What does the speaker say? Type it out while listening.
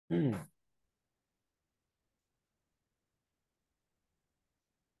Good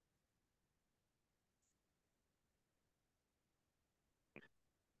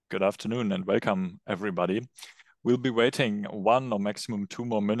afternoon and welcome, everybody. We'll be waiting 1 or maximum 2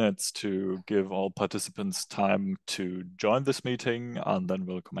 more minutes to give all participants time to join this meeting, and then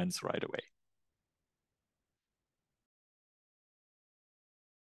we'll commence right away.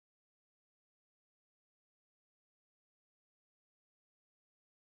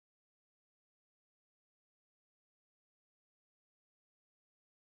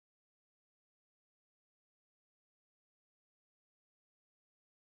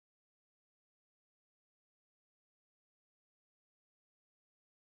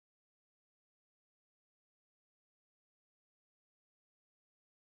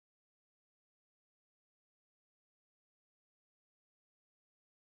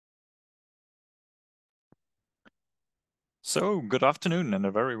 So, good afternoon and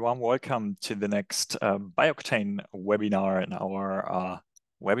a very warm welcome to the next BIOCTANE webinar in our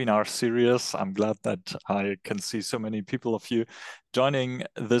webinar series. I'm glad that I can see so many people of you joining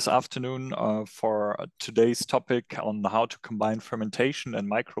this afternoon for today's topic on how to combine fermentation and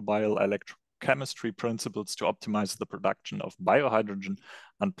microbial electrochemistry principles to optimize the production of biohydrogen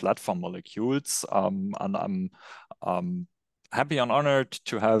and platform molecules. And I'm happy and honored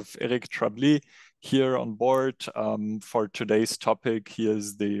to have Eric Trably here on board for today's topic. He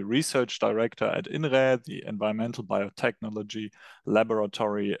is the research director at INRAE, the Environmental Biotechnology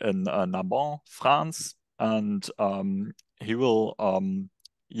Laboratory in Narbonne, France. And he will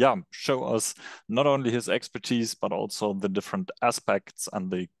show us not only his expertise, but also the different aspects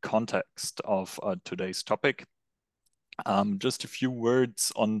and the context of today's topic. Just a few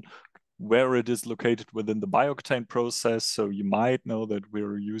words on where it is located within the BIOCTANE process. So you might know that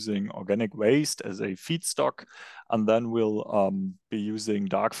we're using organic waste as a feedstock, and then we'll be using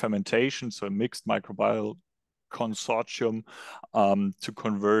dark fermentation, so a mixed microbial consortium to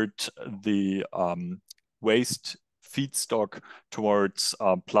convert the waste feedstock towards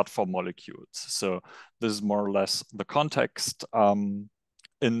platform molecules. So this is more or less the context.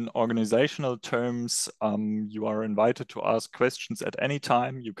 In organizational terms, you are invited to ask questions at any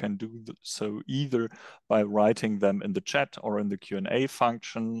time. You can do so either by writing them in the chat or in the Q&A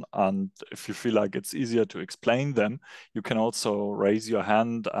function. And if you feel like it's easier to explain them, you can also raise your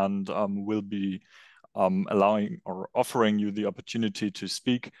hand, and we'll be allowing or offering you the opportunity to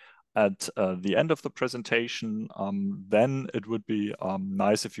speak at the end of the presentation. Then it would be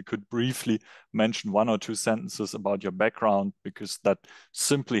nice if you could briefly mention 1 or 2 sentences about your background, because that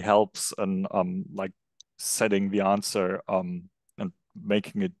simply helps in like setting the answer and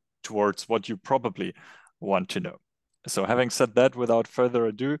making it towards what you probably want to know. So having said that, without further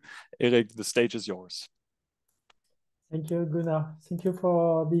ado, Eric, the stage is yours. Thank you, Gunnar. Thank you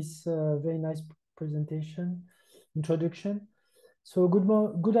for this very nice presentation, introduction. So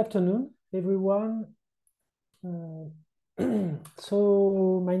good afternoon, everyone.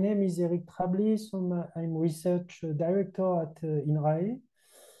 So my name is Eric Trably. So I'm research director at INRAE,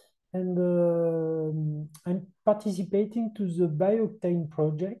 and I'm participating to the BIOCTANE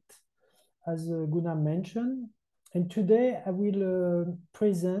project, as Gunnar mentioned. And today I will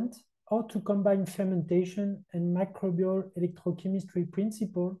present how to combine fermentation and microbial electrochemistry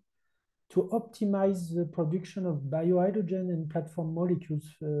principle to optimize the production of biohydrogen and platform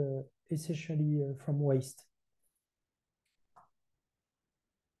molecules, essentially from waste.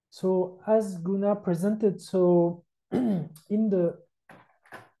 So as Gunnar presented, so in the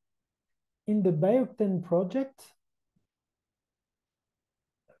BIOCTANE project,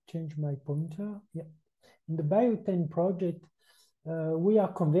 change my pointer. Yeah, in the BIOCTANE project, we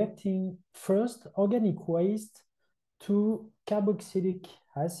are converting first organic waste to carboxylic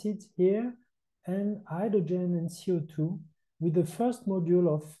acid here and hydrogen and CO2 with the first module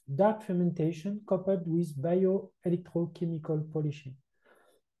of dark fermentation coupled with bioelectrochemical polishing.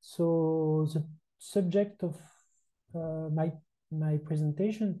 So the subject of my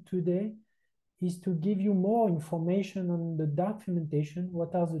presentation today is to give you more information on the dark fermentation,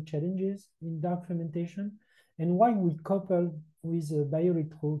 what are the challenges in dark fermentation, and why we couple with a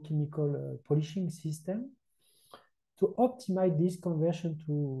bioelectrochemical polishing system to optimize this conversion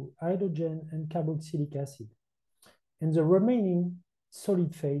to hydrogen and carboxylic acid. And the remaining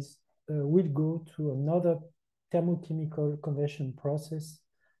solid phase will go to another thermochemical conversion process,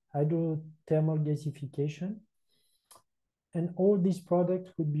 hydrothermal gasification. And all these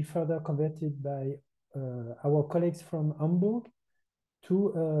products will be further converted by our colleagues from Hamburg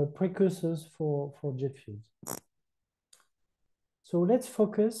to precursors for jet fuels. So let's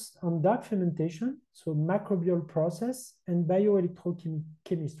focus on dark fermentation, so microbial process and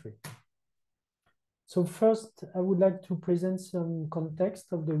bioelectrochemistry. So first, I would like to present some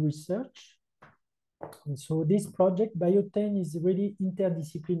context of the research. And so this project, BIOCTANE, is really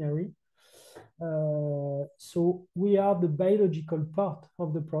interdisciplinary. So we are the biological part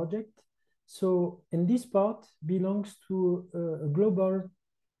of the project. So, and this part belongs to a global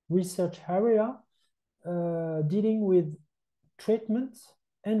research area dealing with treatment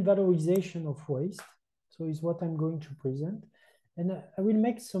and valorization of waste. So is what I'm going to present. And I will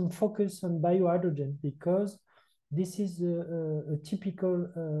make some focus on biohydrogen because this is a typical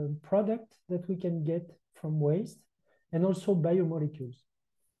product that we can get from waste, and also biomolecules.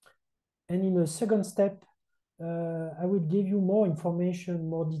 And in a second step, I will give you more information,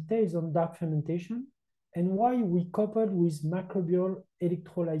 more details on dark fermentation and why we coupled with microbial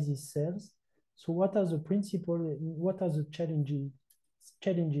electrolysis cells. So what are the principles, what are the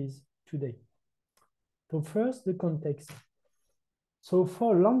challenges today? So first, the context. So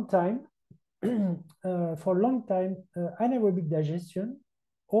for a long time, anaerobic digestion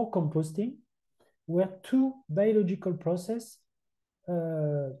or composting were two biological processes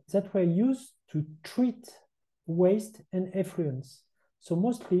that were used to treat waste and effluents. So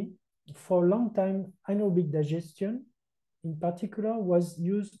mostly, for a long time, anaerobic digestion in particular was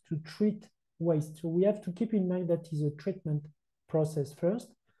used to treat waste. So we have to keep in mind that is a treatment process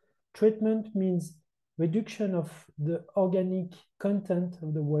first. Treatment means reduction of the organic content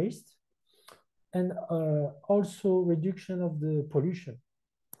of the waste and also reduction of the pollution.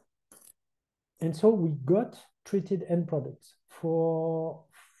 And so we got treated end products. For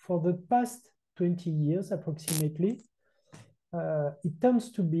the past 20 years approximately, it tends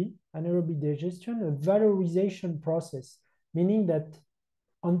to be anaerobic digestion, a valorization process, meaning that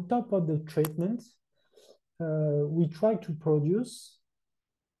on top of the treatments, we try to produce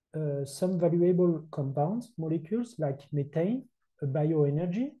some valuable compounds, molecules like methane, a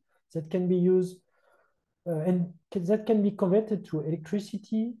bioenergy that can be used and that can be converted to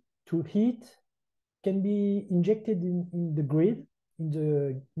electricity, to heat, can be injected in the grid, in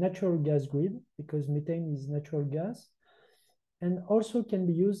the natural gas grid, because methane is natural gas, and also can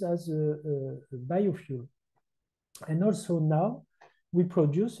be used as a biofuel. And also now we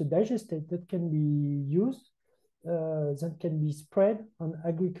produce a digestate that can be used, that can be spread on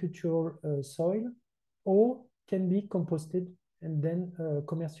agricultural soil or can be composted and then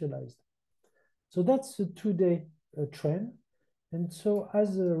commercialized. So that's a today trend. And so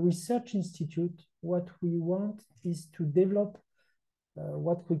as a research institute, what we want is to develop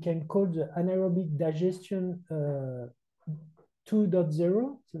what we can call the anaerobic digestion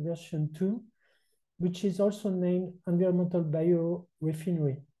 2.0, the version 2, which is also named environmental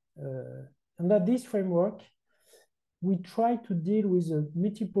biorefinery. Under this framework, we try to deal with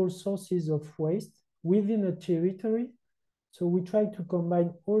multiple sources of waste within a territory. So we try to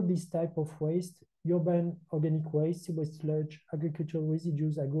combine all these type of waste: urban organic waste, waste sludge, agricultural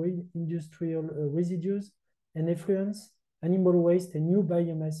residues, agro-industrial residues, and effluents, animal waste, and new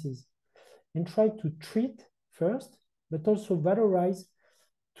biomasses, and try to treat first, but also valorize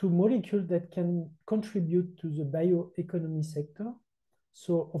to molecules that can contribute to the bioeconomy sector.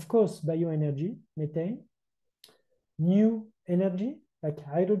 So, of course, bioenergy, methane, new energy like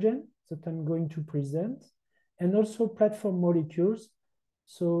hydrogen that I'm going to present, and also platform molecules.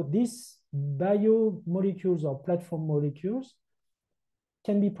 So these biomolecules or platform molecules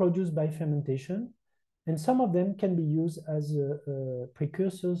can be produced by fermentation, and some of them can be used as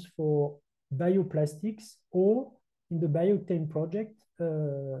precursors for bioplastics, or in the BIOCTANE project,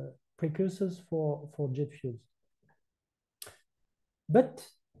 precursors for jet fuels. But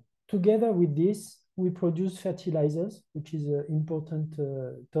together with this, we produce fertilizers, which is an important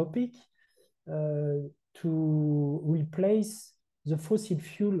topic, to replace the fossil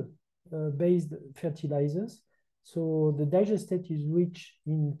fuel based fertilizers. So the digestate is rich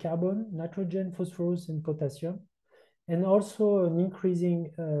in carbon, nitrogen, phosphorus, and potassium. And also an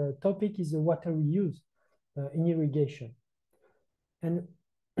increasing topic is the water reuse in irrigation. And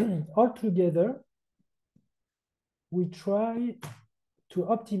altogether, we try to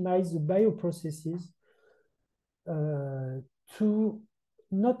optimize the bioprocesses to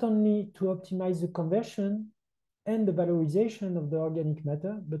not only to optimize the conversion and the valorization of the organic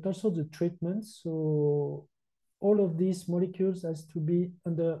matter, but also the treatment. So all of these molecules has to be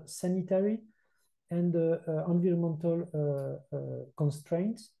under sanitary and environmental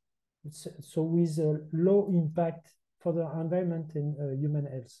constraints. So with a low impact for the environment and human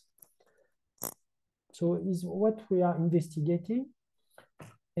health. So is what we are investigating.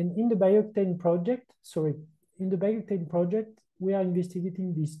 And in the BIOCTANE project, we are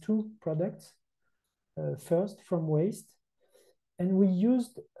investigating these two products first from waste. And we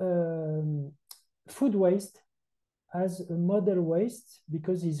used food waste as a model waste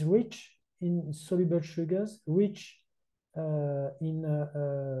because it's rich in soluble sugars, rich in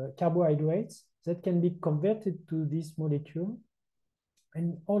carbohydrates that can be converted to this molecule.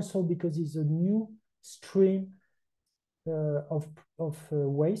 And also because it's a new stream of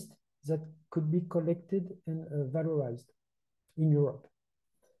waste that could be collected and valorized in Europe.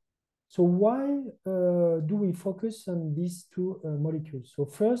 So why do we focus on these two molecules? So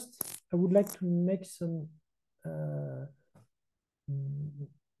first, I would like to make some, to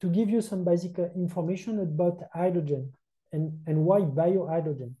give you some basic information about hydrogen and why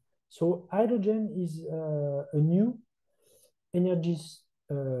biohydrogen. So hydrogen is a new energy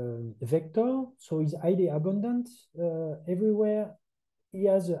vector, so it's highly abundant everywhere. It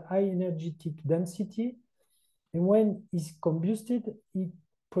has a high energetic density, and when it's combusted, it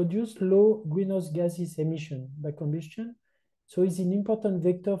produces low greenhouse gases emission by combustion. So it's an important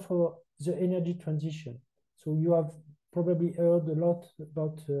vector for the energy transition. So you have probably heard a lot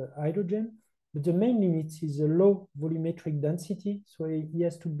about hydrogen, but the main limit is a low volumetric density, so it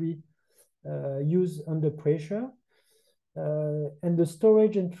has to be used under pressure. And the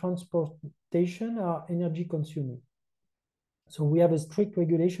storage and transportation are energy consuming. So we have a strict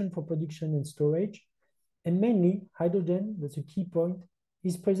regulation for production and storage. And mainly hydrogen, that's a key point,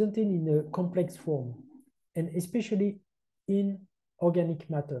 is presented in a complex form, and especially in organic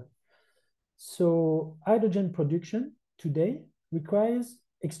matter. So hydrogen production today requires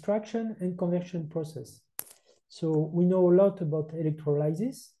extraction and conversion process. So we know a lot about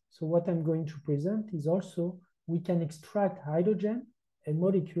electrolysis. So what I'm going to present is also we can extract hydrogen and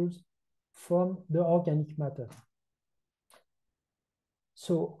molecules from the organic matter.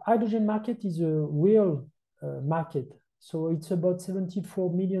 So hydrogen market is a real market. So it's about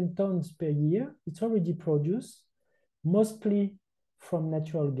 74 million tons per year. It's already produced, mostly from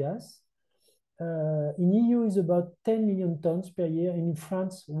natural gas. In EU is about 10 million tons per year, and in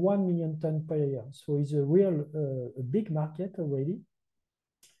France, 1 million tons per year. So it's a real a big market already.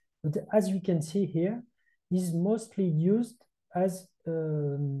 But as you can see here, is mostly used as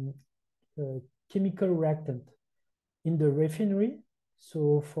chemical reactant in the refinery,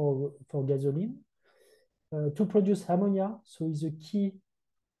 so for gasoline, to produce ammonia. So it's a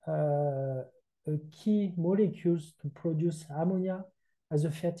key molecules to produce ammonia as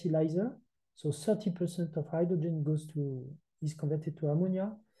a fertilizer. So 30% of hydrogen is converted to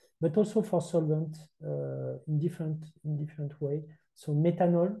ammonia, but also for solvent in different way. So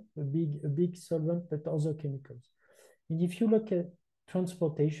methanol, a big solvent, but other chemicals. And if you look at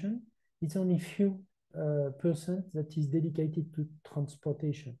transportation, it's only few percent that is dedicated to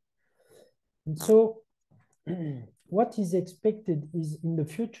transportation. And so what is expected is in the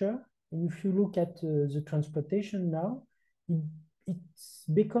future, and if you look at the transportation now, it's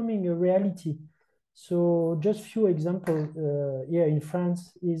becoming a reality. So just few examples here in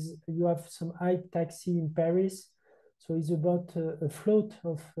France is you have some high taxi in Paris. So it's about a float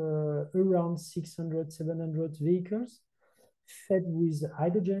of around 600, 700 vehicles fed with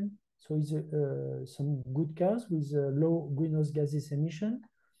hydrogen. So it's some good cars with low greenhouse gases emission.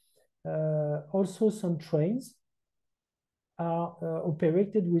 Also some trains are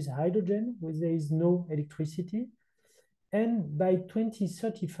operated with hydrogen, where there is no electricity. And by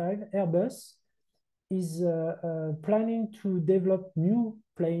 2035, Airbus is planning to develop new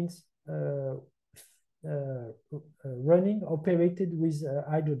planes running, operated with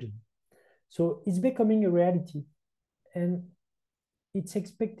hydrogen. So it's becoming a reality. And it's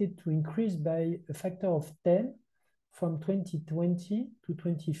expected to increase by a factor of 10 from 2020 to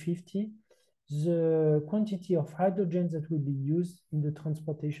 2050, the quantity of hydrogen that will be used in the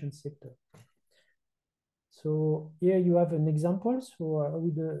transportation sector. So here you have an example. So I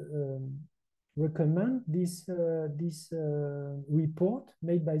would recommend this report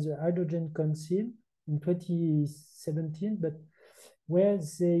made by the Hydrogen Council in 2017, but where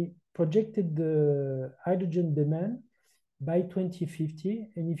they projected the hydrogen demand by 2050.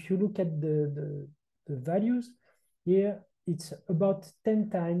 And if you look at the values here, it's about 10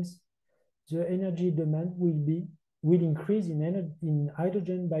 times the energy demand will increase in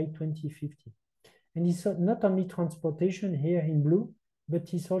hydrogen by 2050. And it's not only transportation here in blue,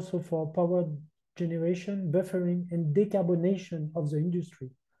 but it's also for power generation, buffering, and decarbonation of the industry.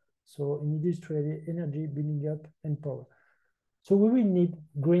 So in industrial energy building up and power. So we will need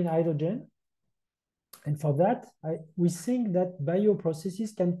green hydrogen. And for that, we think that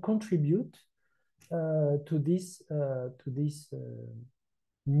bioprocesses can contribute to this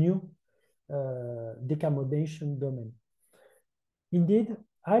new decarbonation domain. Indeed,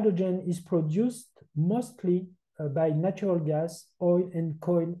 hydrogen is produced mostly by natural gas, oil, and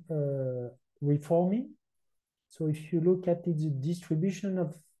coal reforming. So if you look at its distribution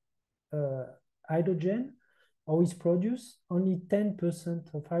of hydrogen, how it's produced, only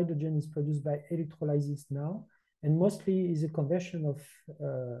 10% of hydrogen is produced by electrolysis now, and mostly is a conversion of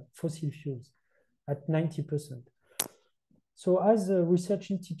fossil fuels at 90%. So as a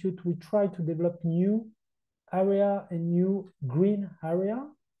research institute, we try to develop new area and new green area.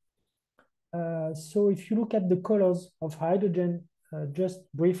 So if you look at the colors of hydrogen, just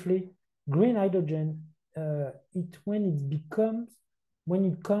briefly, green hydrogen, when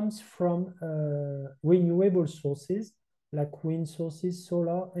it comes from renewable sources like wind sources,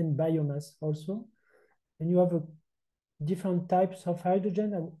 solar, and biomass also. And you have different types of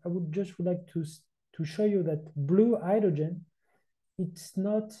hydrogen. I would like to show you that blue hydrogen, it's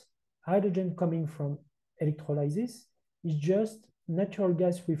not hydrogen coming from electrolysis, it's just natural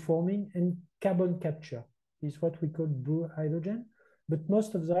gas reforming and carbon capture is what we call blue hydrogen. But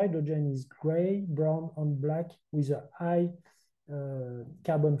most of the hydrogen is gray, brown, and black with a high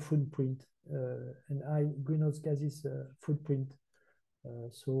carbon footprint and high greenhouse gases footprint.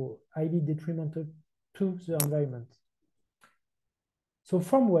 So highly detrimental to the environment. So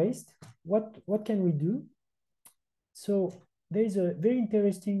from waste, what can we do? So there is a very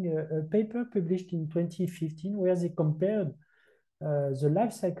interesting paper published in 2015 where they compared the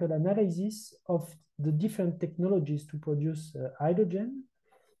life cycle analysis of the different technologies to produce hydrogen.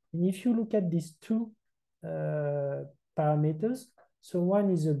 And if you look at these two parameters, so one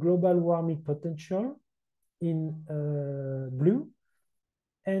is a global warming potential in blue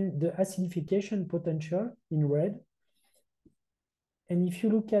and the acidification potential in red. And if you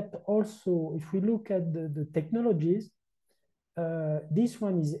look at also, if we look at the technologies, this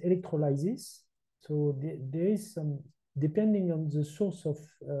one is electrolysis. So there is some, depending on the source of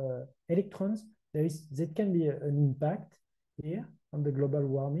electrons, that can be an impact here on the global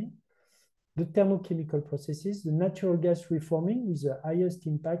warming. The thermochemical processes, the natural gas reforming is the highest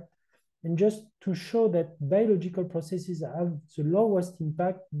impact. And just to show that biological processes have the lowest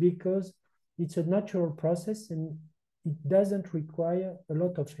impact because it's a natural process and it doesn't require a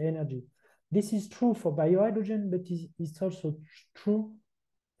lot of energy. This is true for biohydrogen, but it's also true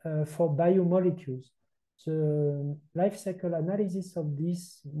for biomolecules. The life cycle analysis of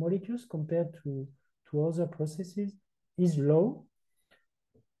these molecules compared to other processes is low.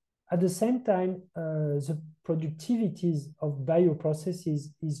 At the same time, the productivities of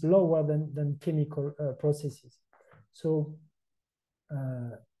bioprocesses is lower than chemical processes. So,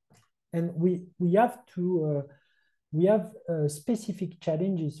 and we have specific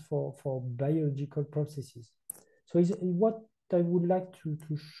challenges for biological processes. So what I would like to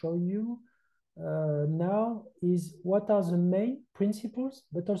show you now is what are the main principles,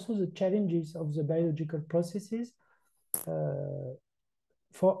 but also the challenges of the biological processes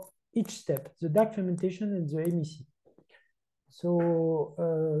for each step, the dark fermentation and the MEC. So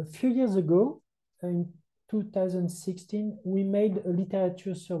a few years ago, in 2016, we made a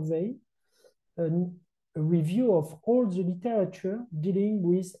literature survey, a review of all the literature dealing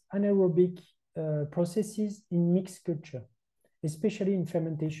with anaerobic processes in mixed culture, especially in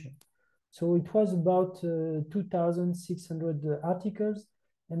fermentation. So it was about 2,600 articles,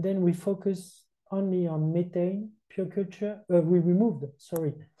 and then we focused only on methane, pure culture. We removed,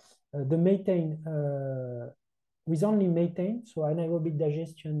 sorry, the methane with only methane, so anaerobic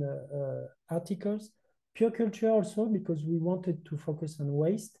digestion articles, pure culture also because we wanted to focus on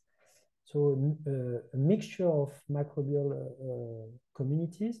waste. So a mixture of microbial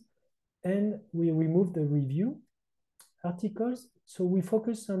communities, and we removed the review articles. So we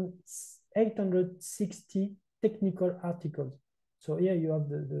focus on 860 technical articles. So here you have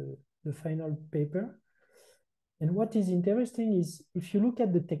the final paper. And what is interesting is if you look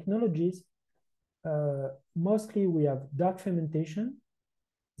at the technologies, mostly we have dark fermentation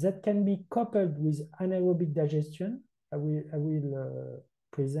that can be coupled with anaerobic digestion. I will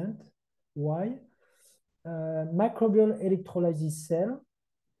present why. Microbial electrolysis cell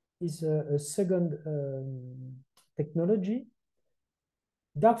is a second technology.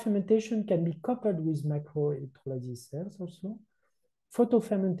 Dark fermentation can be coupled with microelectrolysis cells also.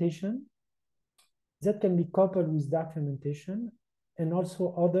 Photofermentation, that can be coupled with dark fermentation, and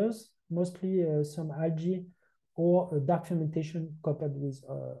also others, mostly some algae or dark fermentation coupled with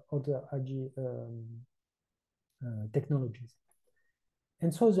other algae technologies.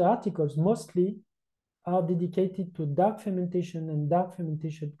 And so the articles mostly are dedicated to dark fermentation and dark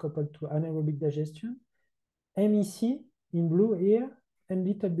fermentation coupled to anaerobic digestion, MEC in blue here, and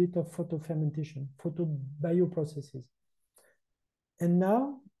little bit of photofermentation, photobioprocesses. And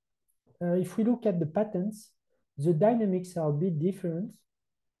now, if we look at the patterns, the dynamics are a bit different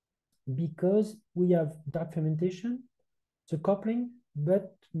because we have dark fermentation, the coupling,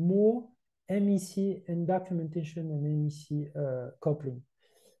 but more MEC and dark fermentation and MEC coupling.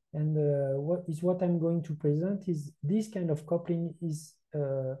 And what I'm going to present is this kind of coupling is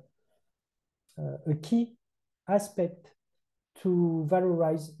a key aspect to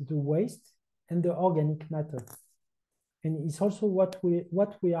valorize the waste and the organic matter. And it's also what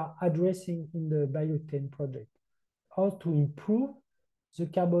we are addressing in the BIOCTANE project, how to improve the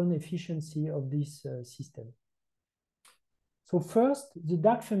carbon efficiency of this system. So first, the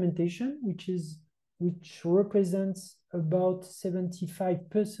dark fermentation, which represents about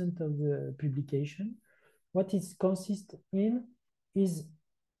 75% of the publication. What it consists in is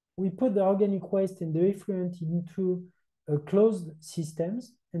we put the organic waste and the effluent into closed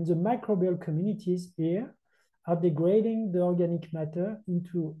systems, and the microbial communities here are degrading the organic matter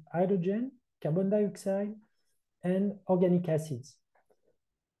into hydrogen, carbon dioxide, and organic acids.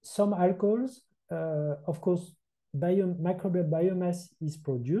 Some alcohols, of course, microbial biomass is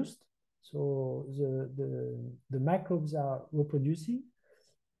produced, so the microbes are reproducing,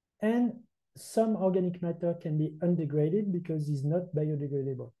 and some organic matter can be undegraded because it's not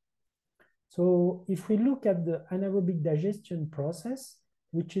biodegradable. So if we look at the anaerobic digestion process,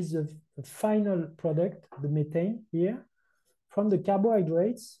 which is the final product, the methane here, from the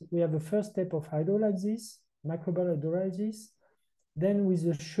carbohydrates, we have a first step of hydrolysis, microbial hydrolysis. Then with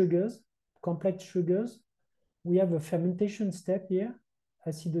the sugars, complex sugars, we have a fermentation step here,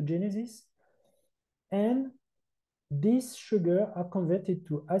 acidogenesis. And these sugars are converted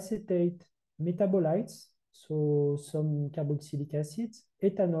to acetate metabolites, so some carboxylic acids,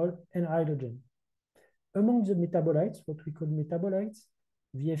 ethanol, and hydrogen. Among the metabolites, what we call metabolites,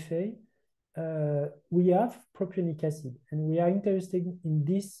 VFA, we have propionic acid, and we are interested in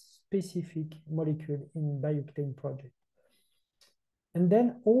this specific molecule in BIOCTANE project. And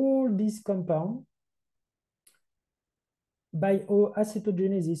then all these compounds, by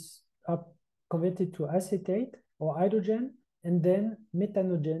acetogenesis, are converted to acetate or hydrogen, and then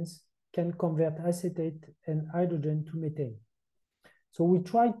methanogens can convert acetate and hydrogen to methane. So we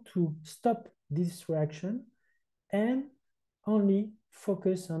try to stop this reaction and only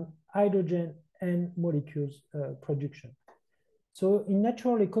focus on hydrogen and molecules production. So in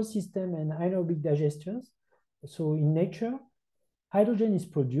natural ecosystem and anaerobic digesters, so in nature, hydrogen is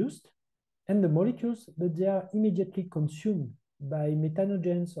produced and the molecules, but they are immediately consumed by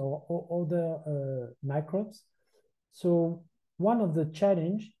methanogens or other microbes. So one of the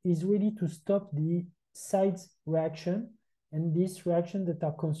challenge is really to stop the side reaction and these reactions that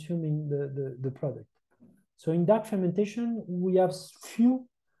are consuming the product. So in dark fermentation, we have few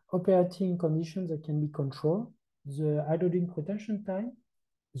operating conditions that can be controlled: the hydrogen retention time,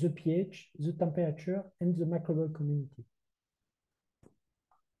 the pH, the temperature, and the microbial community.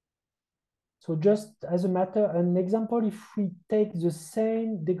 So just as a matter, an example, if we take the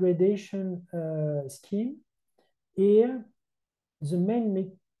same degradation scheme, here, the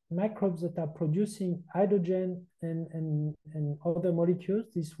main microbes that are producing hydrogen and other molecules,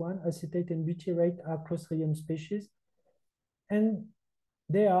 this one, acetate and butyrate, are Clostridium species, and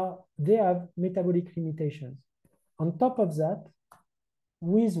they have metabolic limitations. On top of that,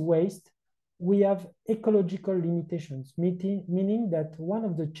 with waste, we have ecological limitations, meaning that one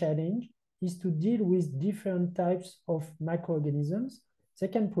of the challenge is to deal with different types of microorganisms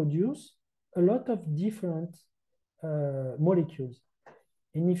that can produce a lot of different molecules.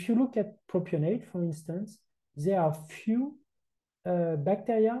 And if you look at propionate, for instance, there are few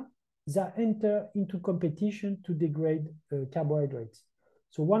bacteria that enter into competition to degrade carbohydrates.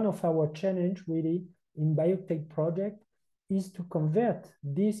 So one of our challenge really in BIOCTANE project is to convert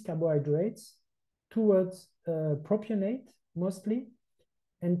these carbohydrates towards propionate mostly,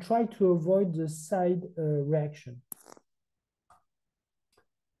 and try to avoid the side reaction.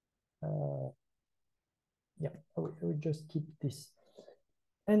 Yeah, I will just keep this.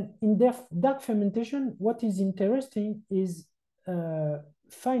 And in dark fermentation, what is interesting is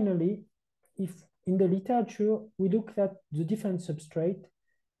finally, if in the literature, we look at the different substrate,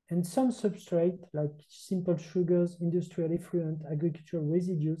 and some substrate like simple sugars, industrial effluent, agricultural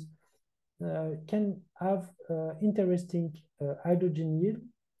residues can have interesting hydrogen yield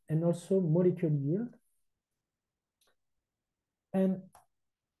and also molecule yield. And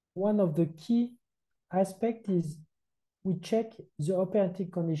one of the key aspects is we check the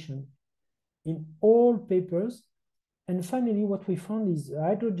operating condition in all papers. And finally, what we found is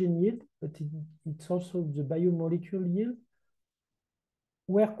hydrogen yield, but it's also the biomolecule yield,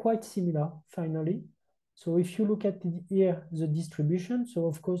 were quite similar, finally. So if you look at here, the distribution, so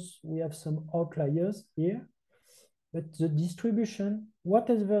of course we have some outliers here, but the distribution,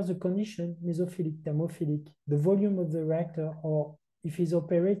 whatever the condition, mesophilic, thermophilic, the volume of the reactor, or if it's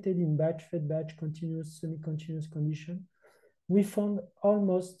operated in batch, fed batch, continuous, semi-continuous condition, we found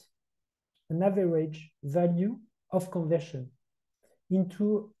almost an average value of conversion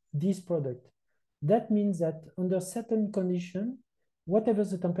into this product. That means that under certain conditions, whatever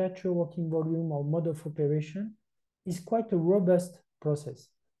the temperature, working volume, or mode of operation, is quite a robust process.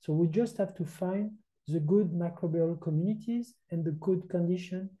 So we just have to find the good microbial communities and the good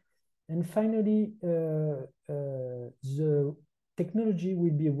condition. And finally, the technology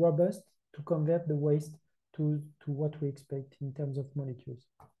will be robust to convert the waste to what we expect in terms of molecules.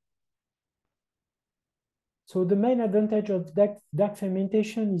 So the main advantage of dark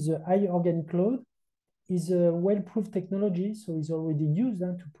fermentation is a high organic load, is a well-proved technology, so it's already used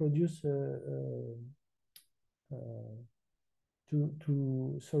to produce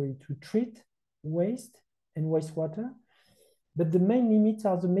to treat waste and wastewater. But the main limits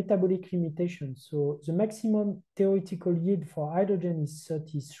are the metabolic limitations. So the maximum theoretical yield for hydrogen is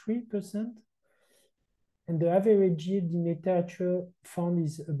 33%, and the average yield in literature found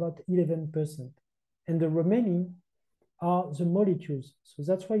is about 11%. And the remaining are the molecules. So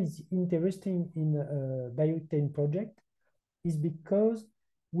that's why it's interesting in a BIOCTANE project, is because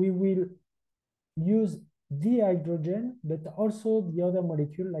we will use the hydrogen, but also the other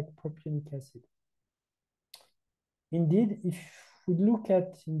molecule like propionic acid. Indeed, if we look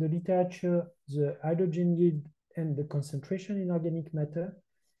at in the literature, the hydrogen yield and the concentration in organic matter,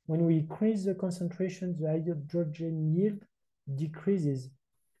 when we increase the concentration, the hydrogen yield decreases.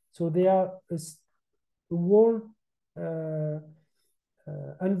 So there are a whole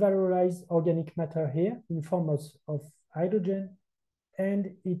unvalorized organic matter here in form of hydrogen,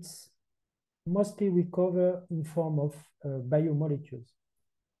 and it's mostly recovered in form of biomolecules.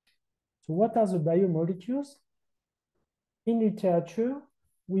 So what are the biomolecules? In literature,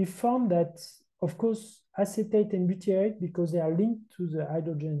 we found that, of course, acetate and butyric, because they are linked to the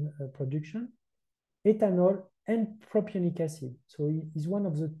hydrogen production, ethanol, and propionic acid. So it is one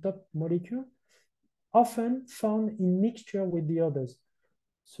of the top molecules, often found in mixture with the others.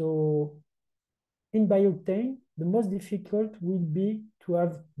 So in BIOCTANE, the most difficult will be to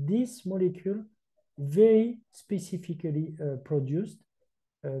have this molecule very specifically produced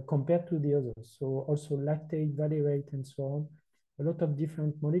compared to the others. So also lactate, valerate, and so on, a lot of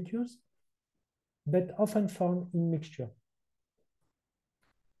different molecules, but often found in mixture.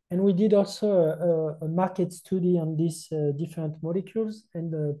 And we did also a market study on these different molecules,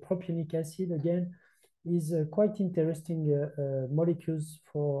 and the propionic acid, again, is quite interesting molecules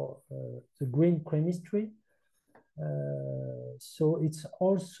for the green chemistry. So it's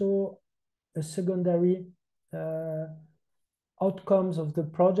also a secondary outcomes of the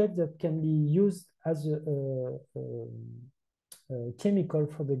project that can be used as a chemical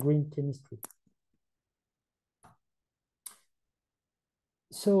for the green chemistry.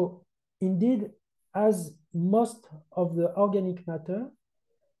 So indeed, as most of the organic matter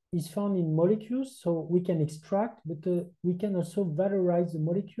is found in molecules, so we can extract, but we can also valorize the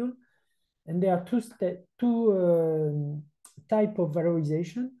molecule. And there are two types of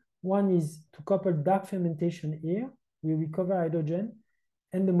valorization. One is to couple dark fermentation here. We recover hydrogen,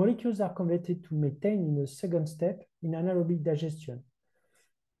 and the molecules are converted to methane in the second step in anaerobic digestion.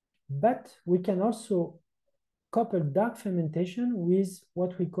 But we can also couple dark fermentation with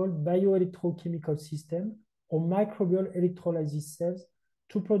what we call bioelectrochemical system or microbial electrolysis cells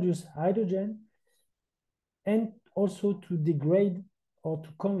to produce hydrogen and also to degrade or to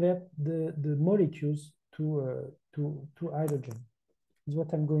convert the molecules to hydrogen. Is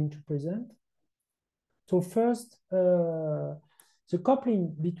what I'm going to present. So first, the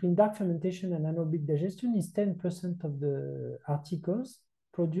coupling between dark fermentation and anaerobic digestion is 10% of the articles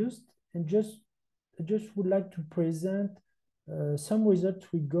produced. And I just would like to present some results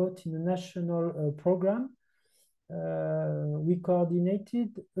we got in a national program. We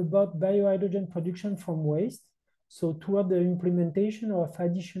coordinated about biohydrogen production from waste. So toward the implementation of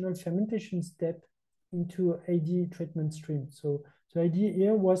additional fermentation step into AD treatment stream. So the idea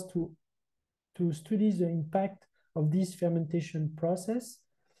here was to study the impact of this fermentation process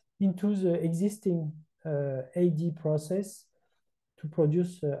into the existing AD process to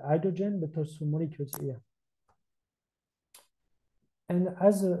produce hydrogen, but also molecules here. And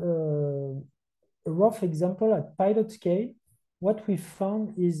as a rough example at pilot scale, what we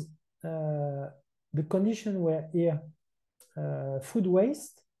found is the condition where here food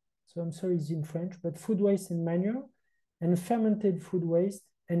waste, so I'm sorry it's in French, but food waste and manure, and fermented food waste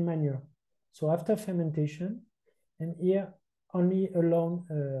and manure. so after fermentation, and here only along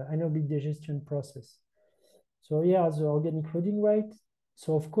anaerobic digestion process. So here are the organic loading rate.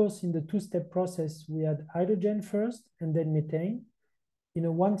 So of course, in the two-step process, we had hydrogen first and then methane. In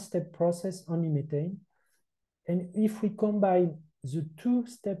a one-step process, only methane. And if we combine the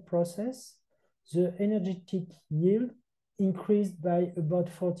two-step process, the energetic yield increased by about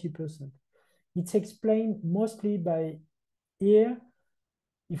 40%. It's explained mostly by here.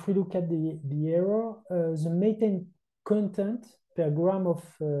 If we look at the error, the methane content per gram of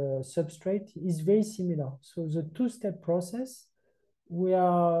substrate is very similar. So the two-step process, we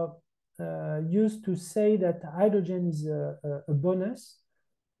are used to say that hydrogen is a bonus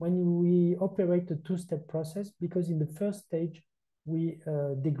when we operate a two-step process, because in the first stage, we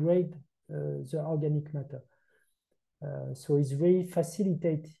degrade the organic matter. So it's very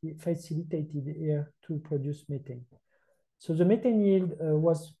facilitated here to produce methane. So the methane yield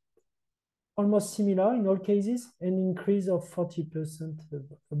was almost similar in all cases, an increase of 40%,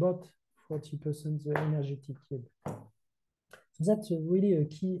 about 40% the energetic yield. So that's really a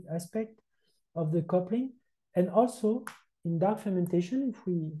key aspect of the coupling. And also in dark fermentation, if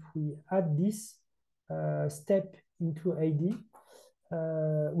we add this step into AD,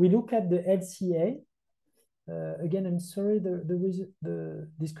 we look at the LCA. Again, I'm sorry, the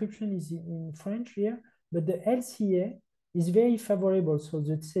description is in French here, but the LCA is very favorable. So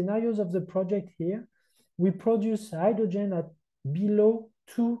the scenarios of the project here, we produce hydrogen at below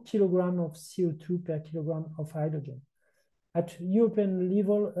 2 kilograms of CO2 per kilogram of hydrogen. At European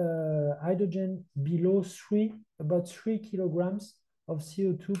level, hydrogen below about 3 kilograms of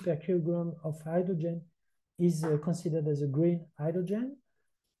CO2 per kilogram of hydrogen is considered as a green hydrogen.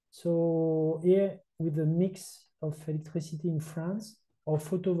 So here, with a mix of electricity in France or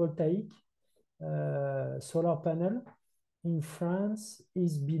photovoltaic solar panel in France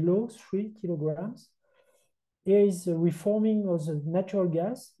is below 3 kilograms. Here is a reforming of the natural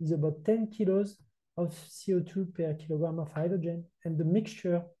gas is about 10 kilos of CO2 per kilogram of hydrogen. And the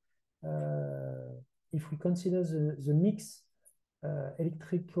mixture, if we consider the mix,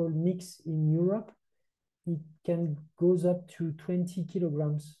 electrical mix in Europe, it can goes up to 20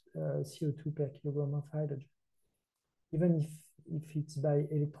 kilograms CO2 per kilogram of hydrogen, even if it's by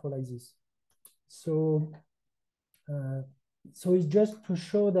electrolysis. So, so it's just to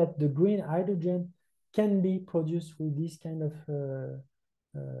show that the green hydrogen can be produced with this kind of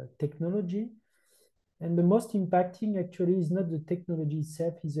technology. And the most impacting actually is not the technology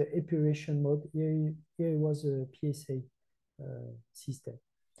itself, is the epuration mode. Here was a PSA system.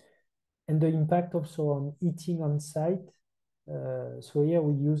 And the impact also on heating on site. So here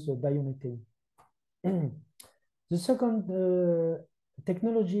we use the biomethane. The second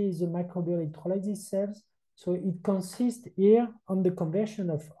technology is the microbial electrolysis cells. So it consists here on the conversion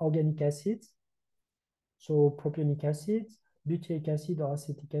of organic acids, so propionic acids, butyric acid or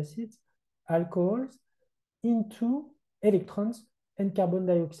acetic acids, alcohols, into electrons and carbon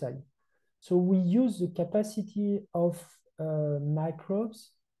dioxide. So we use the capacity of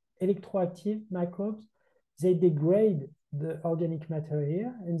microbes, electroactive microbes. They degrade the organic matter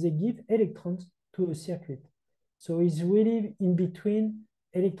here and they give electrons to a circuit. So it's really in between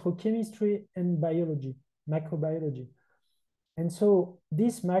electrochemistry and biology, microbiology. And so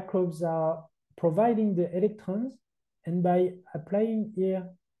these microbes are providing the electrons, and by applying here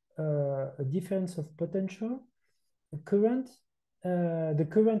a difference of potential, the current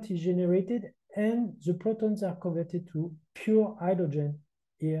is generated and the protons are converted to pure hydrogen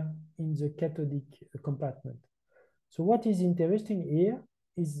here in the cathodic compartment. So what is interesting here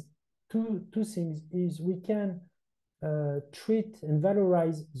is two things. Is we can treat and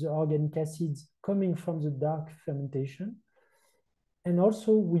valorize the organic acids coming from the dark fermentation. And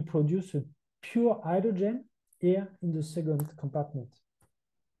also we produce a pure hydrogen here in the second compartment.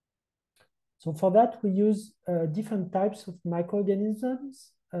 So for that, we use different types of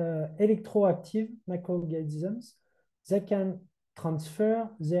microorganisms, electroactive microorganisms that can transfer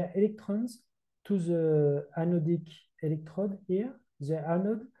their electrons to the anodic electrode here, the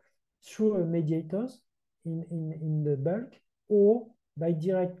anode, through mediators in the bulk or by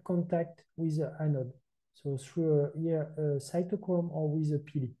direct contact with the anode. So through here a cytochrome or with a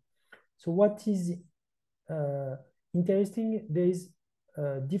pili. So what is interesting, there is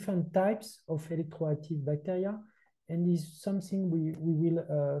different types of electroactive bacteria, and is something we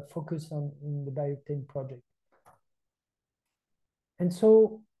will focus on in the BIOCTANE project. And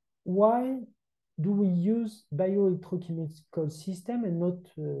so why do we use bioelectrochemical system and not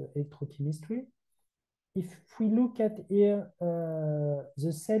electrochemistry? If we look at here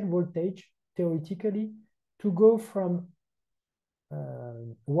the cell voltage, theoretically, to go from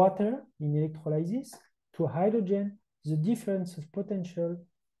water in electrolysis to hydrogen, the difference of potential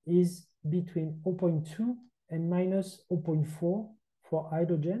is between 0.2 and minus 0.4 for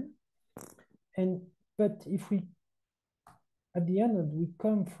hydrogen. But if we, at the end, we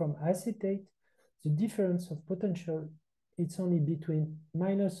come from acetate, the difference of potential, it's only between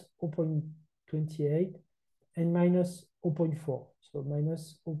minus 0.28 and minus 0.4. So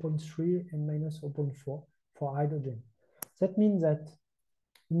minus 0.3 and minus 0.4 for hydrogen. That means that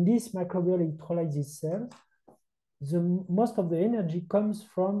in this microbial electrolysis cell, most of the energy comes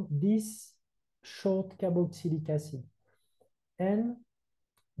from this short carboxylic acid. And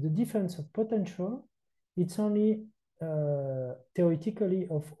the difference of potential, it's only theoretically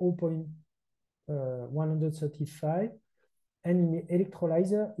of 0.135, and in the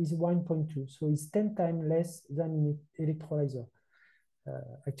electrolyzer is 1.2. So it's 10 times less than in the electrolyzer,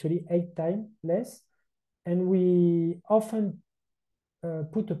 actually 8 times less. And we often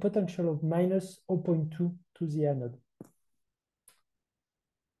put a potential of minus 0.2 to the anode.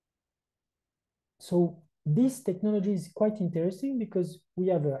 So this technology is quite interesting because we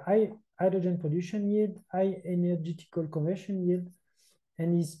have a high hydrogen production yield, high energetical conversion yield,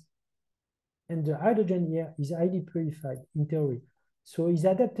 and the hydrogen here is highly purified in theory. So it's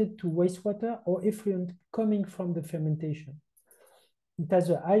adapted to wastewater or effluent coming from the fermentation. It has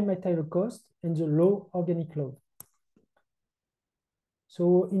a high material cost and a low organic load.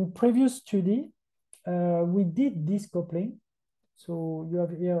 So in previous study, we did this coupling. So you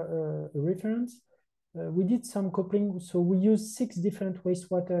have here a reference. We did some coupling. So we used 6 different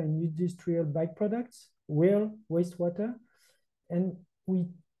wastewater and industrial byproducts, well wastewater, and we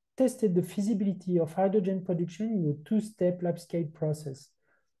tested the feasibility of hydrogen production in a 2-step lab scale process.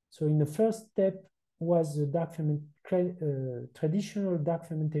 So in the first step was the traditional dark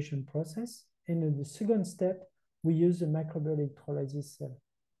fermentation process, and in the second step, we use the microbial electrolysis cell.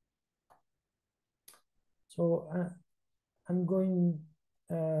 So I'm going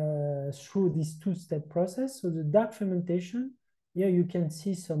through this 2-step process. So the dark fermentation, here you can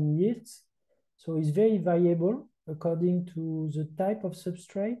see some yields. So it's very variable according to the type of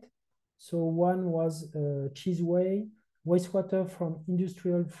substrate. So one was cheese whey, wastewater from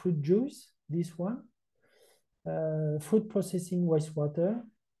industrial fruit juice, this one, fruit processing wastewater,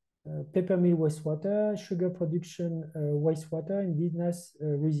 paper mill wastewater, sugar production wastewater, and business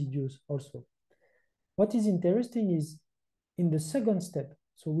residues also. What is interesting is in the second step,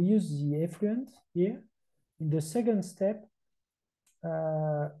 so we use the effluent here. In the second step,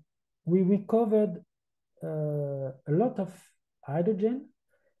 we recovered a lot of hydrogen.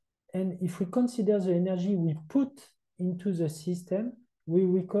 And if we consider the energy we put into the system, we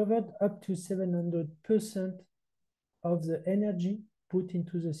recovered up to 700% of the energy put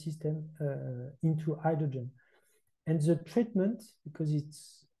into the system into hydrogen. And the treatment, because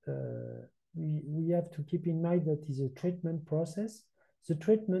it's we have to keep in mind that is a treatment process. The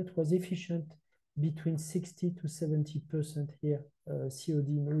treatment was efficient between 60 to 70% here,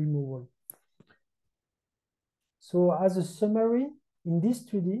 COD removal. So as a summary, in this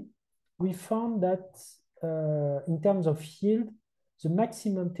study, we found that in terms of yield, the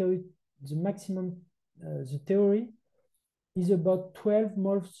theory is about 12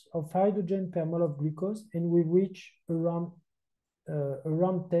 moles of hydrogen per mole of glucose, and we reach around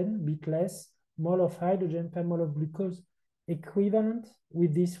 10, bit less, mole of hydrogen per mole of glucose equivalent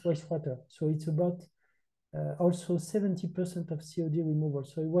with this wastewater. So it's about also 70% of COD removal.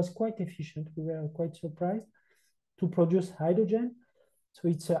 So it was quite efficient. We were quite surprised to produce hydrogen. So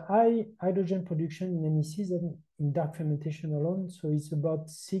it's a high hydrogen production in MEC than in dark fermentation alone. So it's about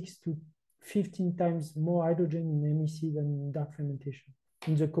 6 to 15 times more hydrogen in MEC than in dark fermentation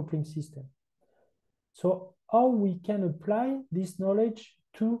in the coupling system. So how we can apply this knowledge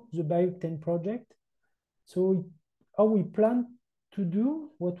to the BIOCTANE project? So how we plan to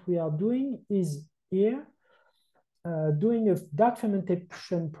do what we are doing is here, doing a dark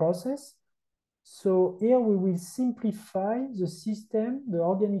fermentation process. So here we will simplify the system, the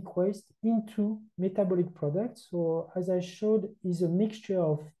organic waste, into metabolic products. So as I showed, is a mixture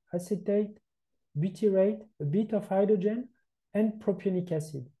of acetate, butyrate, a bit of hydrogen, and propionic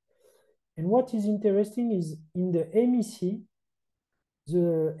acid. And what is interesting is in the MEC,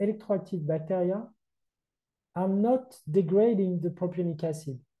 the electroactive bacteria are not degrading the propionic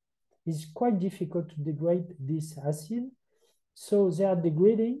acid. It's quite difficult to degrade this acid. So they are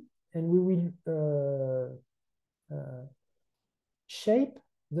degrading, and we will shape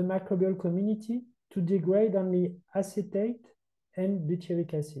the microbial community to degrade only acetate and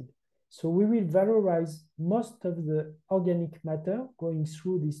butyric acid. So we will valorize most of the organic matter going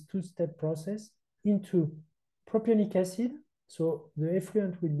through this 2-step process into propionic acid. So the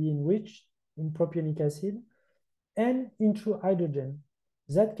effluent will be enriched in propionic acid and into hydrogen.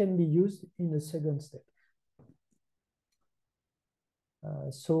 That can be used in the second step.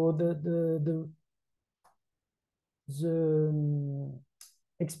 So the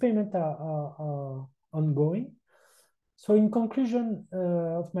experiments are ongoing. So in conclusion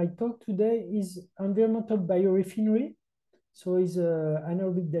of my talk today is environmental biorefinery. So is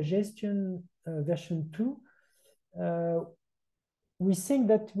anaerobic digestion version 2. We think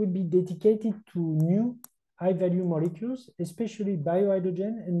that will be dedicated to new high-value molecules, especially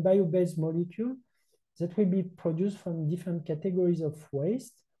biohydrogen and bio-based molecules that will be produced from different categories of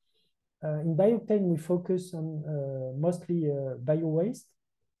waste. In BIOCTANE, we focus on mostly bio-waste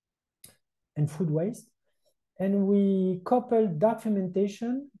and food waste. And we couple dark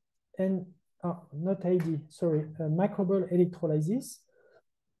fermentation and, not AD, sorry, microbial electrolysis.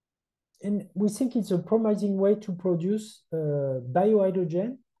 And we think it's a promising way to produce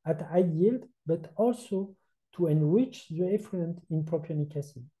biohydrogen at high yield, but also to enrich the effluent in propionic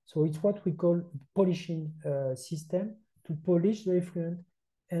acid. So it's what we call polishing system to polish the effluent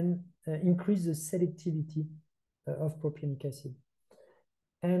and increase the selectivity of propionic acid.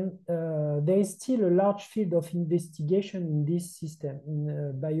 And there is still a large field of investigation in this system,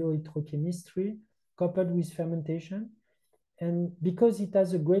 in bioelectrochemistry, coupled with fermentation. And because it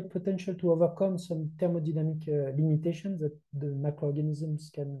has a great potential to overcome some thermodynamic limitations that the microorganisms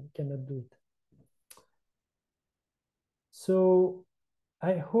cannot do it. So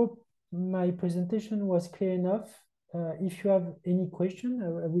I hope my presentation was clear enough. If you have any question,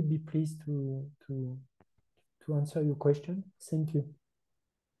 I would be pleased to answer your question. Thank you.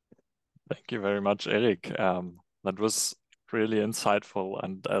 Thank you very much, Eric. That was really insightful.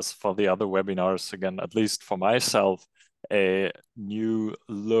 And as for the other webinars, again, at least for myself, a new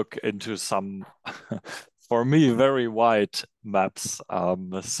look into some, for me, very wide maps.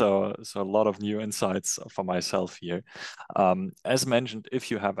 So a lot of new insights for myself here. As mentioned,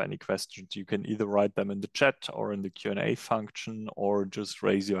 if you have any questions, you can either write them in the chat or in the Q&A function, or just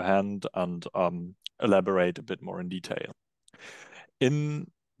raise your hand and elaborate a bit more in detail. In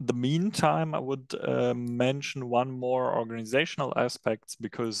the meantime, I would mention one more organizational aspect,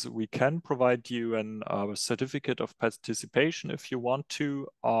 because we can provide you a certificate of participation if you want to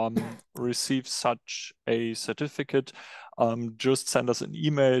receive such a certificate. Just send us an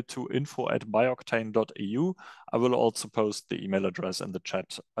email to info@bioctane.eu. I will also post the email address in the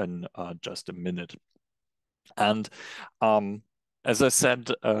chat in just a minute. And as I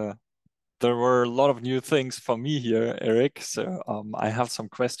said, there were a lot of new things for me here, Eric, so I have some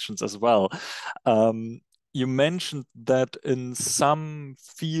questions as well. You mentioned that in some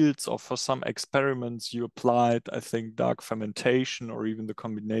fields or for some experiments you applied, I think, dark fermentation or even the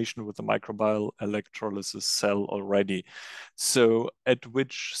combination with the microbial electrolysis cell already. So at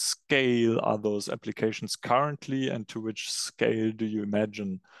which scale are those applications currently, and to which scale do you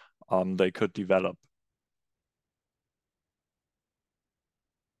imagine they could develop?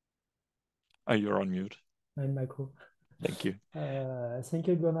 You're on mute. My micro. Thank you. Thank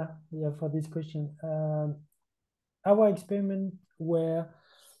you, Gunnar, for this question. Our experiments were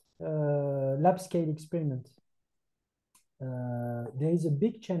lab scale experiments. There is a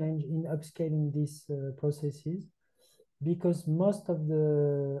big challenge in upscaling these processes, because most of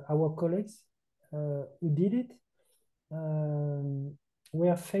our colleagues who did it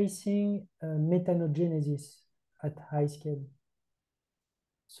were facing methanogenesis at high scale.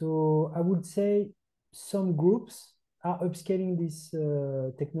 So I would say some groups are upscaling this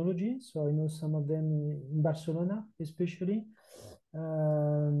technology. So I know some of them in Barcelona, especially.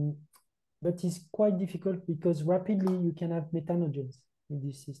 But it's quite difficult because rapidly you can have methanogens in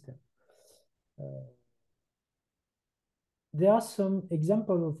this system. There are some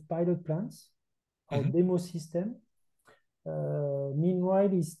examples of pilot plants or demo system.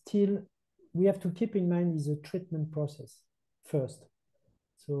 Meanwhile, is still, we have to keep in mind is a treatment process first.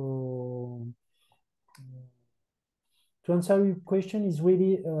 So to answer your question is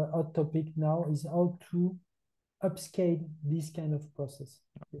really a hot topic now, is how to upscale this kind of process,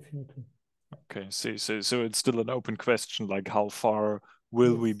 definitely. Okay, so it's still an open question, like how far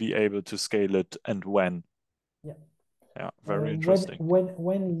will we be able to scale it and when? Yeah. Yeah, very interesting.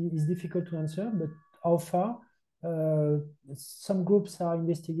 When is difficult to answer, but how far? Some groups are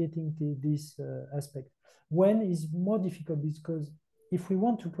investigating this aspect. When is more difficult because if we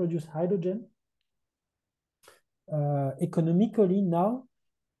want to produce hydrogen, economically now,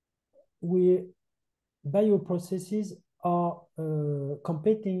 bioprocesses are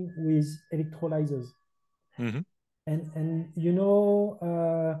competing with electrolyzers. And you know,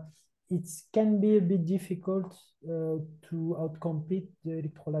 it can be a bit difficult to outcompete the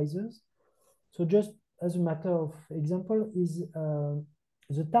electrolyzers. So just as a matter of example, is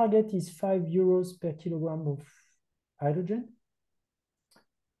the target is €5 per kilogram of hydrogen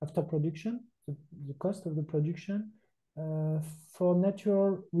after production, the cost of the production. For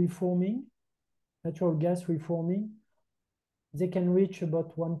natural gas reforming, they can reach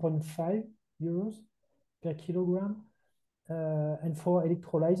about €1.5 per kilogram. And for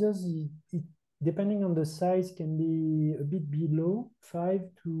electrolyzers, depending on the size, can be a bit below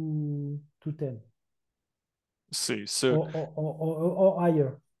 5 to 10. See, so or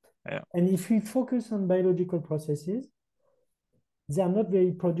higher. yeah. And if we focus on biological processes, they are not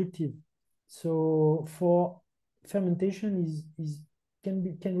very productive. So for fermentation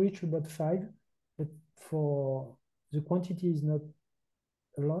can reach about 5, but for the quantity is not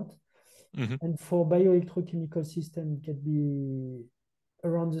a lot. Mm-hmm. And for bioelectrochemical system, it can be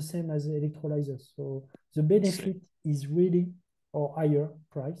around the same as electrolyzers. So the benefit is really, or higher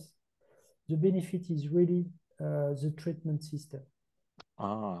price, the benefit is really the treatment system.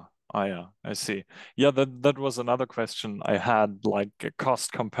 Yeah, I see. Yeah, that was another question I had, like a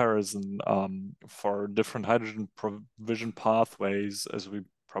cost comparison for different hydrogen provision pathways. As we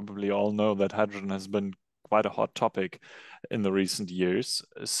probably all know, that hydrogen has been quite a hot topic in the recent years.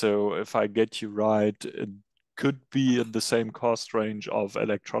 So if I get you right, it could be in the same cost range of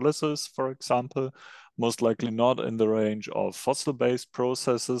electrolysis, for example, most likely not in the range of fossil-based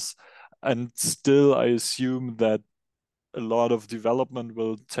processes. And still, I assume that a lot of development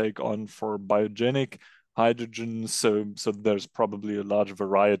will take on for biogenic hydrogen. So there's probably a large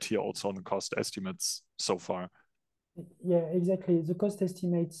variety also on the cost estimates so far. Yeah, exactly. The cost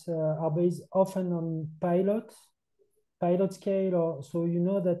estimates are based often on pilot scale, or so you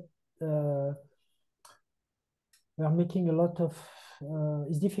know that we are making a lot of.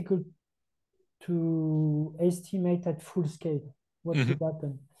 It's difficult to estimate at full scale what Mm-hmm. would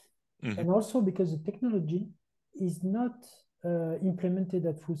happen, Mm-hmm. and also because the technology is not implemented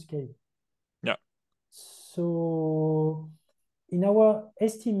at full scale. Yeah. So in our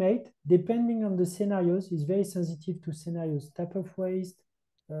estimate, depending on the scenarios, is very sensitive to scenarios, type of waste,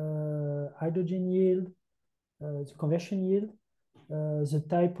 hydrogen yield, the conversion yield, the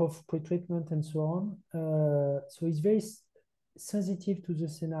type of pretreatment, and so on. So it's very sensitive to the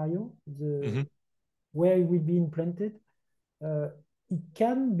scenario, Mm-hmm. where it will be implanted. It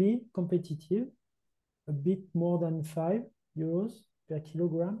can be competitive, a bit more than €5 per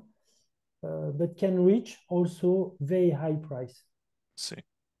kilogram, but can reach also very high price. See.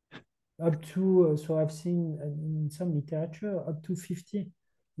 Up to, so I've seen in some literature, up to €50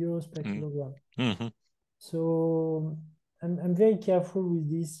 per kilogram. Mm-hmm. So I'm very careful with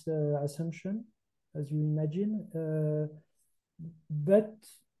this assumption, as you imagine, but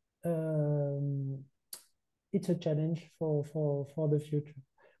it's a challenge for the future.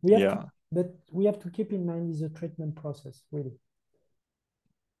 But we have to keep in mind is the treatment process, really.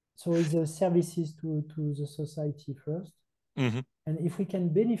 So it's the services to the society first. Mm-hmm. And if we can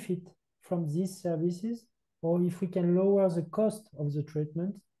benefit from these services, or if we can lower the cost of the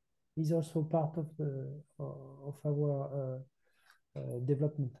treatment, is also part of our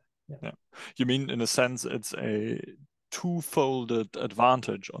development. Yeah. You mean, in a sense, it's a two-folded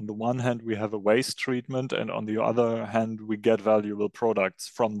advantage. On the one hand, we have a waste treatment, and on the other hand, we get valuable products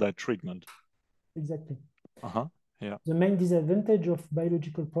from that treatment. Exactly. Yeah. The main disadvantage of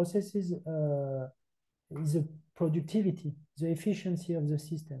biological processes is the productivity, the efficiency of the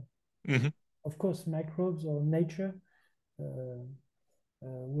system. Mm-hmm. Of course, microbes or nature,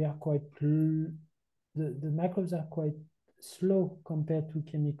 we are quite the microbes are quite slow compared to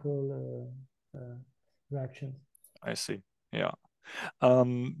chemical reactions. I see. Yeah.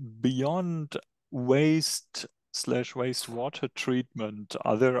 Beyond wastewater treatment,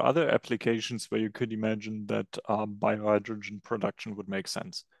 are there other applications where you could imagine that biohydrogen production would make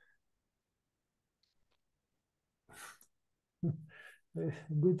sense?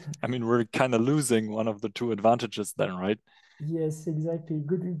 Good. I mean, we're kind of losing one of the two advantages then, right? Yes, exactly.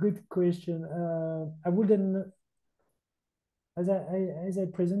 Good question. I wouldn't, as I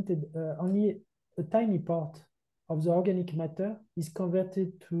presented, only a tiny part of the organic matter is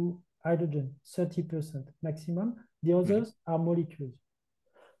converted to hydrogen, 30% maximum. The others are molecules.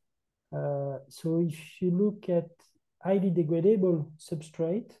 So if you look at highly degradable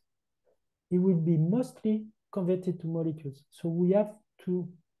substrate, it will be mostly converted to molecules. So we have to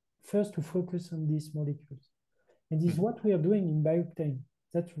first to focus on these molecules. And this is what we are doing in BIOCTANE.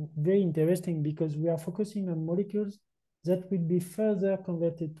 That's very interesting because we are focusing on molecules that will be further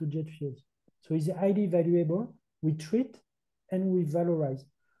converted to jet fuels. So it's highly valuable. We treat and we valorize.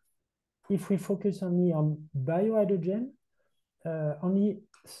 if we focus only on biohydrogen, only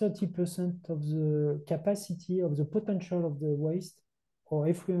 30% of the capacity of the potential of the waste or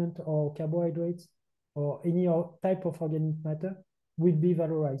effluent or carbohydrates or any type of organic matter will be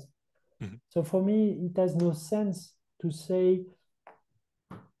valorized. Mm-hmm. So for me, it has no sense to say,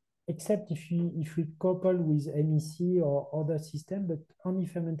 except if we couple with MEC or other system, but only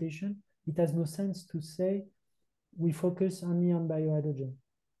fermentation, it has no sense to say we focus only on biohydrogen.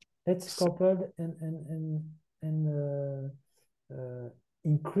 Let's couple and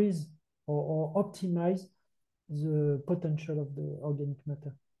increase or optimize the potential of the organic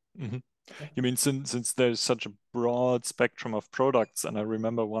matter. Mm-hmm. Yeah. You mean since there's such a broad spectrum of products, and I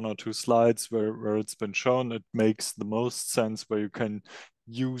remember one or two slides where it's been shown, it makes the most sense where you can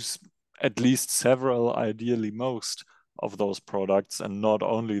use at least several, ideally most of those products and not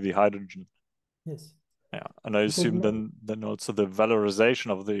only the hydrogen. Yes. Yeah, and I assume then also the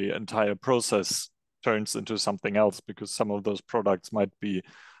valorization of the entire process turns into something else, because some of those products might be,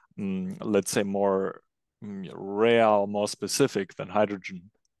 let's say, more rare or more specific than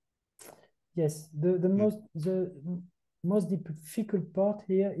hydrogen. Yes, the most difficult part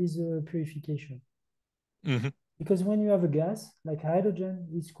here is purification. Mm-hmm. Because when you have a gas like hydrogen,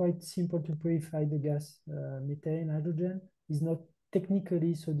 it's quite simple to purify the gas. Methane, hydrogen is not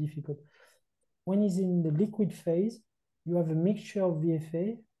technically so difficult. When it's in the liquid phase, you have a mixture of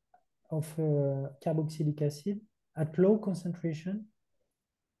VFA, of carboxylic acid at low concentration.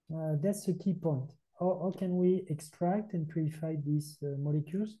 That's the key point. How can we extract and purify these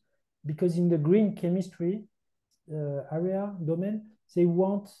molecules? Because in the green chemistry domain, they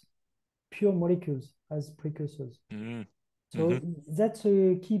want pure molecules as precursors. Mm-hmm. So that's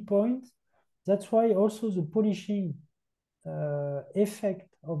a key point. That's why also the polishing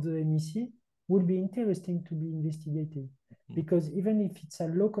effect of the MEC would be interesting to be investigated. Because even if it's a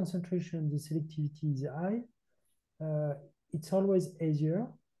low concentration, the selectivity is high, it's always easier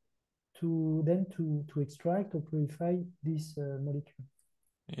to extract or purify this molecule.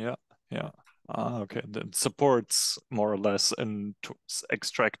 Yeah. Okay. That supports more or less in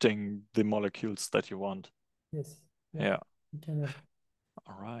extracting the molecules that you want. Yes. Yeah.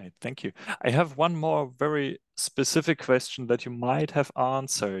 All right, thank you. I have one more very specific question that you might have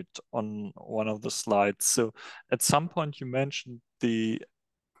answered on one of the slides. So at some point you mentioned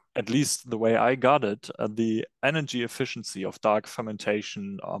at least the way I got it, the energy efficiency of dark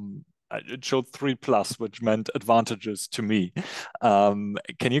fermentation. It showed 3+, which meant advantages to me.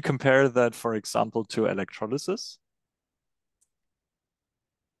 Can you compare that, for example, to electrolysis?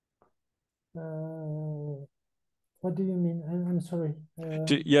 What do you mean? I'm sorry.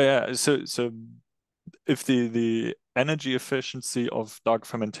 Yeah. So if the energy efficiency of dark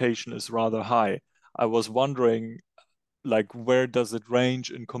fermentation is rather high, I was wondering, like, where does it range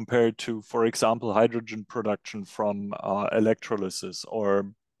in compared to, for example, hydrogen production from electrolysis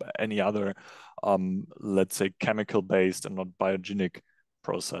or any other, let's say, chemical-based and not biogenic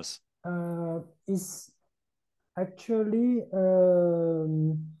process? Is actually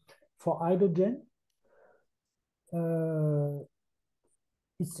for hydrogen,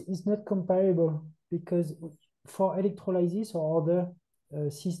 it's not comparable, because for electrolysis or other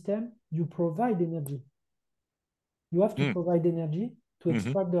system, you provide energy. You have to provide energy to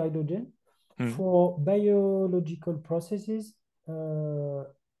extract the hydrogen. For biological processes,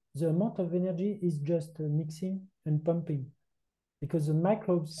 the amount of energy is just mixing and pumping, because the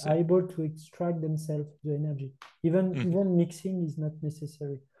microbes are able to extract themselves the energy. Even mixing is not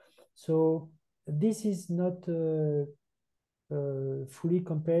necessary. So this is not fully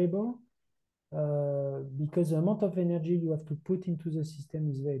comparable, because the amount of energy you have to put into the system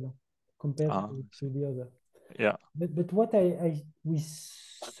is very low compared to the other. Yeah. But what we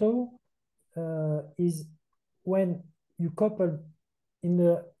saw is when you couple in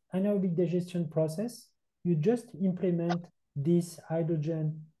the anaerobic digestion process, you just implement this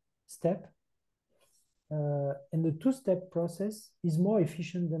hydrogen step, and the two-step process is more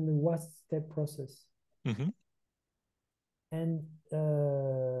efficient than the one-step process. And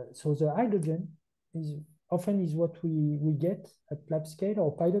so the hydrogen is often what we get at lab scale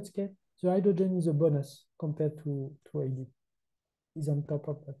or pilot scale. The hydrogen is a bonus compared to AD. Is on top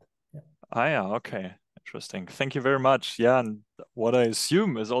of that. Yeah. Okay. Interesting. Thank you very much. Yeah, and what I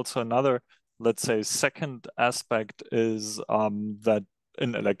assume is also another, let's say, second aspect is that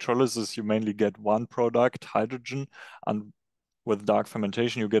in electrolysis you mainly get one product, hydrogen, and with dark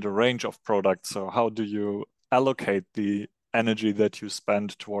fermentation you get a range of products. So how do you allocate the energy that you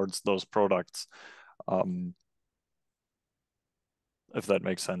spend towards those products? If that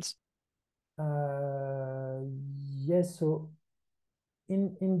makes sense. Yes. So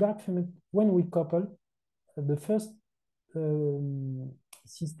in dark ferment, when we couple the first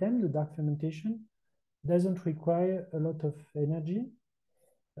system, the dark fermentation, doesn't require a lot of energy.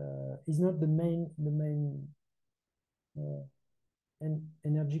 Is not the main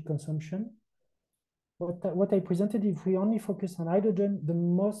energy consumption. What I presented, if we only focus on hydrogen, the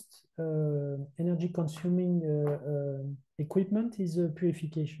most energy consuming equipment is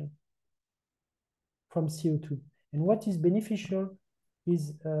purification from CO2. And what is beneficial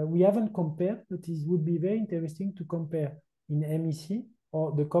is we haven't compared, but it would be very interesting to compare in MEC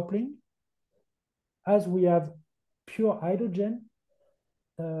or the coupling, as we have pure hydrogen,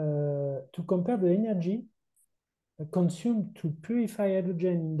 to compare the energy consumed to purify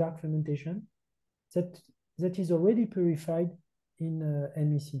hydrogen in dark fermentation that is already purified in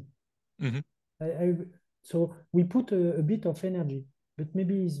MEC. Mm-hmm. So we put a bit of energy, but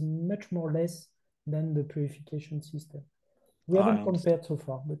maybe it's much more less than the purification system. We haven't compared so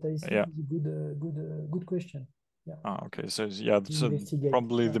far, but I think it's a good question. Yeah. Okay. So yeah, so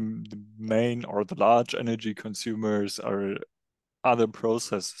probably the main or the large energy consumers are other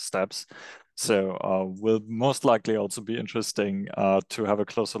process steps. So will most likely also be interesting to have a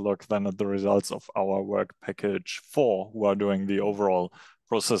closer look then at the results of our work package 4, who are doing the overall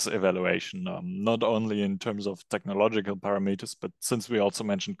process evaluation, not only in terms of technological parameters, but since we also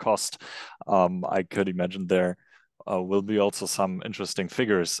mentioned cost, I could imagine there will be also some interesting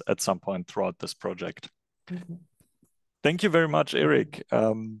figures at some point throughout this project. Mm-hmm. Thank you very much, Eric.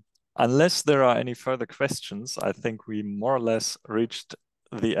 Unless there are any further questions, I think we more or less reached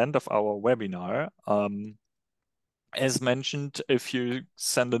the end of our webinar. As mentioned, if you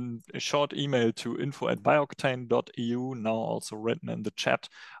send a short email to info@bioctane.eu, now also written in the chat,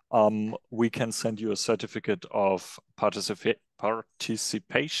 we can send you a certificate of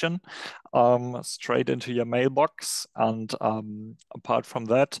participation straight into your mailbox. And apart from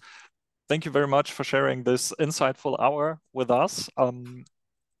that, thank you very much for sharing this insightful hour with us.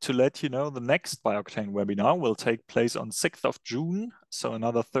 To let you know, the next BIOCTANE webinar will take place on 6th of June, so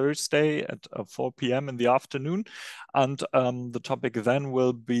another Thursday at 4 p.m. in the afternoon. And the topic then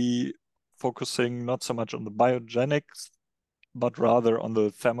will be focusing not so much on the biogenics, but rather on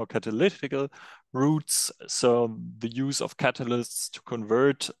the thermocatalytical routes, so the use of catalysts to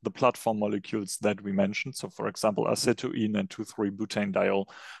convert the platform molecules that we mentioned, so for example, acetoine and 2,3-butanediol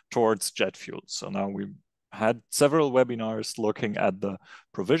towards jet fuel. So now we had several webinars looking at the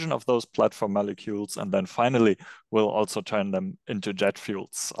provision of those platform molecules, and then finally we'll also turn them into jet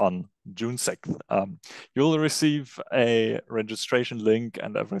fuels on June 6th. You'll receive a registration link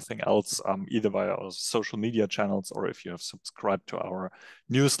and everything else either via our social media channels, or if you have subscribed to our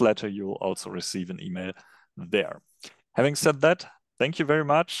newsletter, you'll also receive an email there. Having said that, thank you very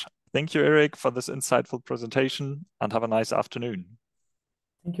much. Thank you, Eric, for this insightful presentation, and have a nice afternoon.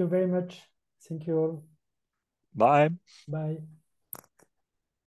 Thank you very much. Thank you all. Bye. Bye.